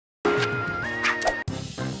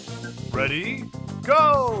Ready,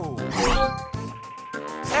 go!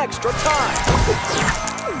 Extra time!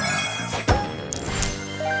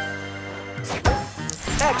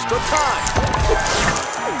 Extra time!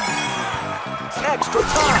 Extra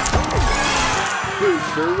time!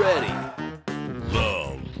 Booster ready.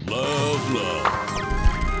 Love, love, love.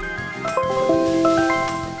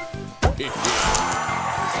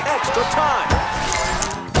 Extra time!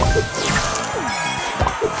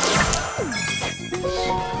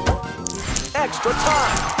 Extra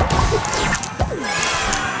time!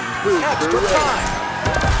 Booster Extra ready. time!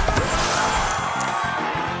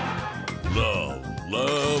 Love,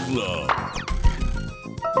 love, love.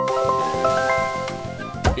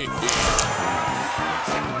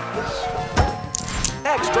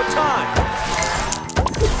 Extra time!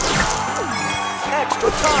 Extra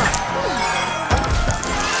time!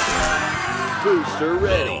 Booster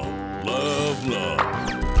ready. Love, love.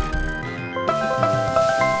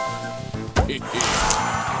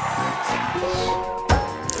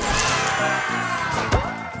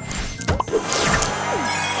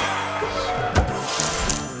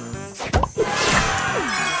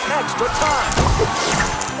 Extra time!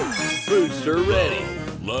 Booster ready.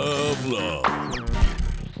 Love, love.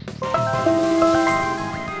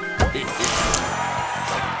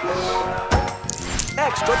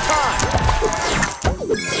 Extra time!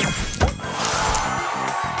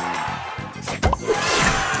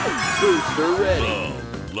 Booster ready.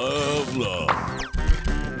 Love, love.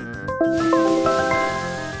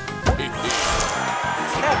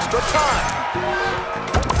 Extra time!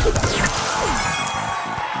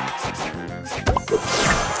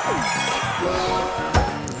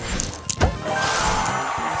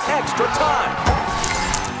 Extra time!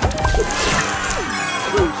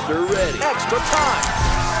 Booster ready. Extra time!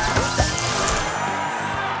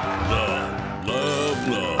 Love, love,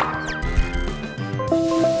 love.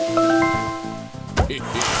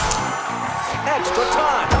 Extra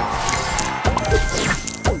time!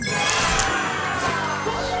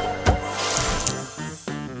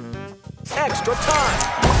 Extra time!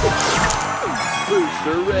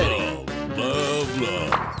 Booster ready. Love,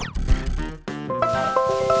 love.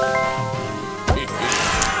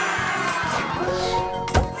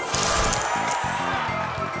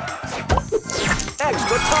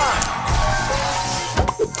 Extra time!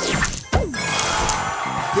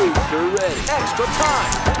 Booster ready. Extra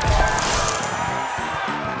time!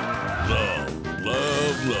 Love,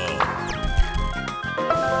 love, love.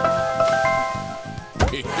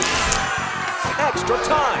 Extra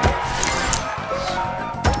time!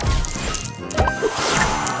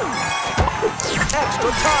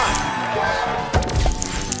 Extra time!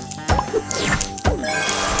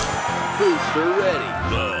 Booster ready.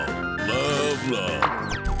 Love, love, love.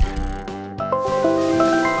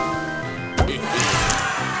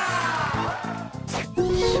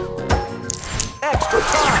 Extra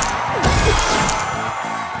time!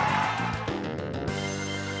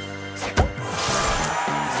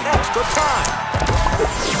 Extra time!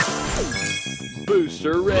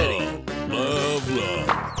 Booster ready. Love, love.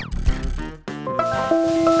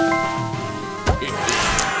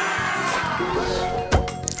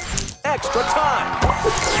 Extra time!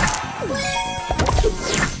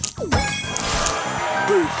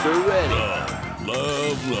 Booster ready.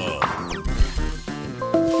 Love, love.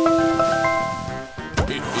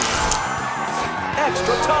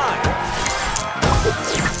 Extra time!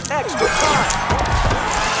 Extra time!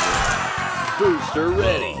 Booster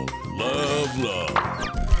ready. Love, love.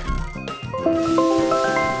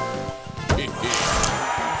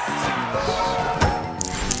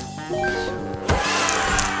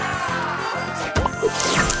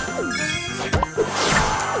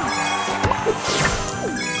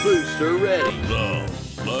 Booster ready. Love,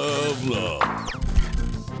 love, love.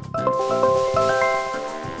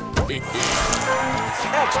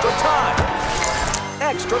 Extra time!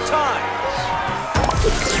 Extra time!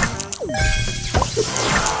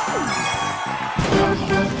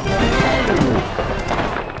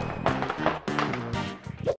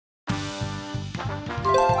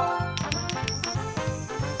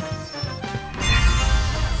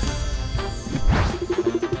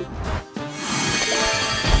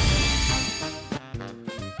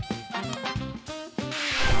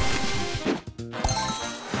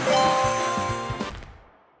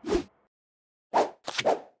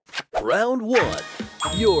 Round one.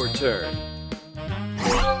 Your turn.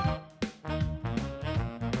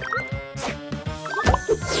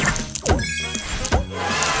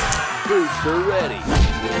 Booster ready.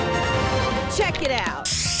 Check it out.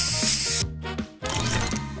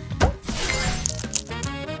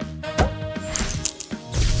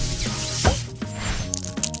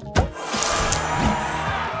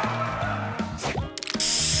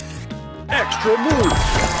 Extra move.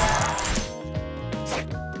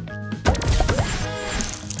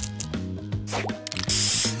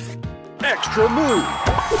 Extra move.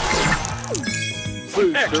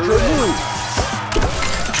 Booster Extra ready. Move.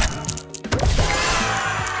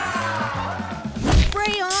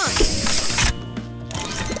 Spray on.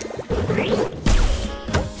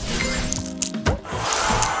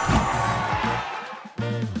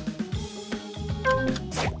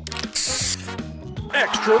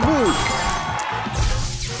 Extra move.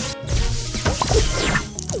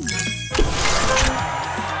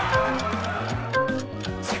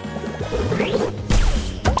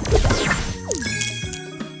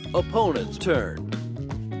 Opponent's turn.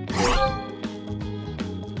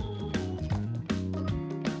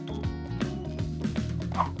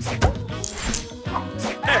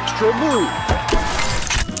 Extra move.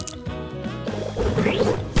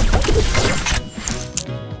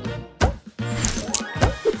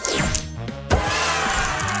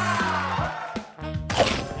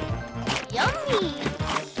 Yummy!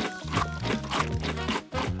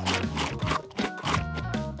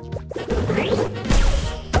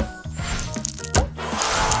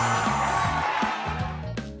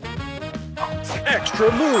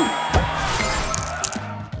 Extra move.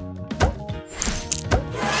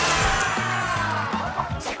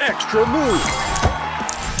 Extra move.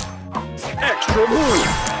 Extra move.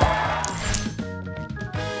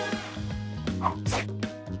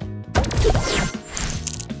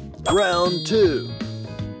 Round 2.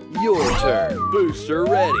 Your turn. Booster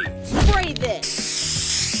ready. Spray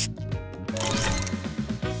this.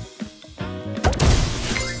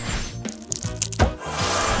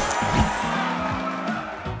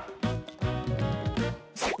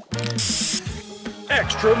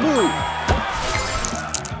 Extra move.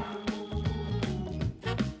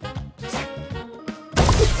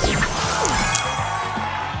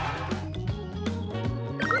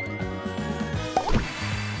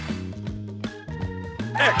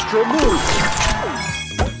 Extra move.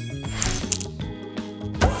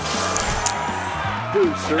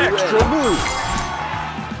 Booster Extra ready. Move.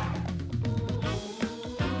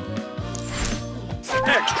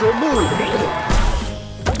 Extra move.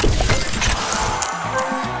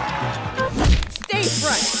 Stay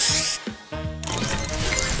fresh.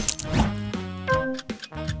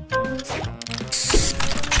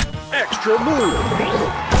 Extra move.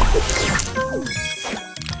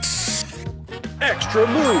 Extra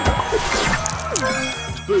move.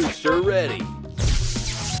 Booster ready.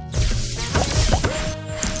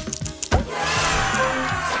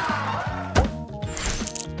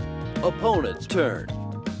 Opponent's turn.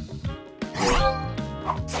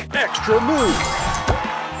 Extra move.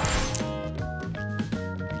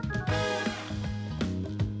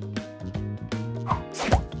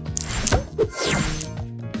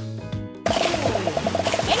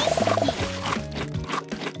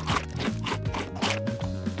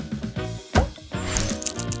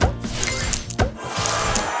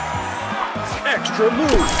 Extra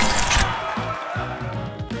move.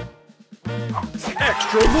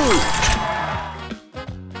 Extra move.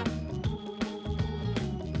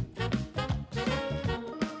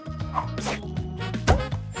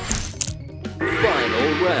 Final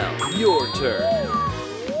round. Your turn.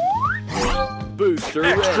 Booster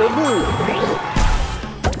Extra ready. Move.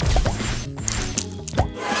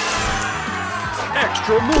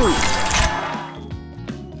 Extra move.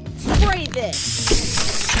 Spray this.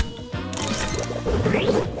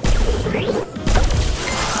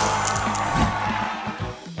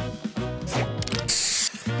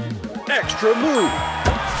 Extra move.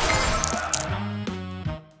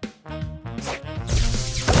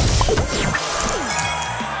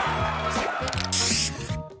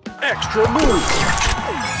 Extra move.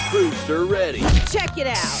 Booster ready. Check it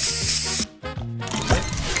out.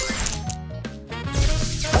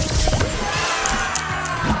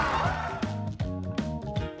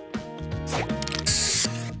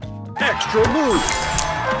 Extra move.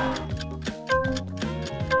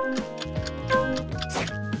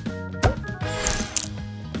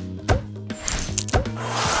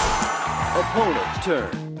 Opponent's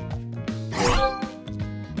turn.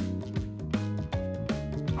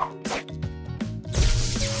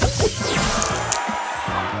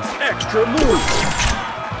 Extra move.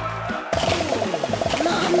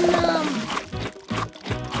 Nom nom!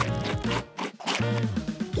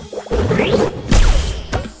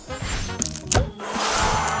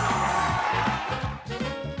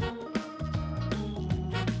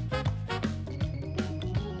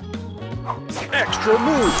 Extra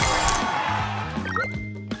move.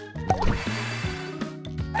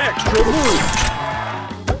 Extra move.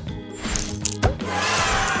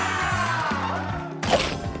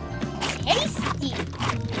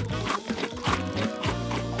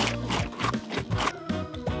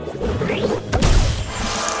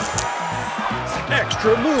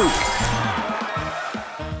 Extra move.